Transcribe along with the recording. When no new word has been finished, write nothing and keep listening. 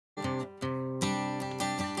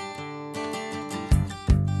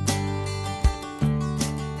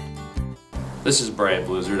This is Brad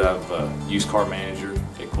Blizzard. I'm a used car manager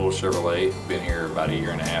at Coyle Chevrolet. Been here about a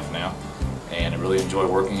year and a half now, and I really enjoy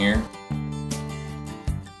working here.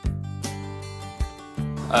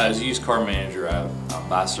 As a used car manager, I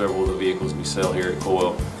buy several of the vehicles we sell here at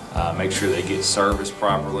Coyle, make sure they get serviced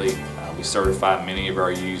properly. We certify many of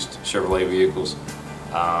our used Chevrolet vehicles.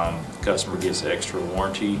 The customer gets extra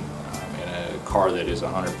warranty and a car that is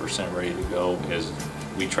 100% ready to go, as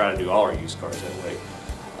we try to do all our used cars that way.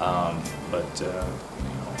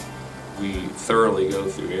 We thoroughly go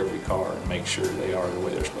through every car and make sure they are the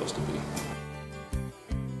way they're supposed to be.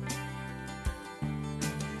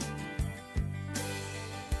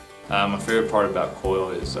 My favorite part about Coyle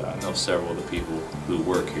is I know several of the people who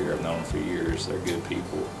work here. I've known them for years. They're good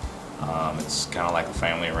people. It's kind of like a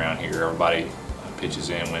family around here. Everybody pitches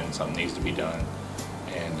in when something needs to be done,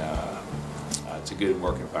 and it's a good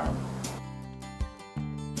work environment.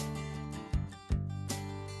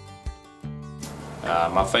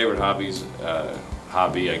 My favorite hobby,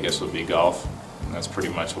 I guess, would be golf. And that's pretty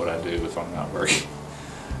much what I do if I'm not working,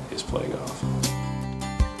 is play golf.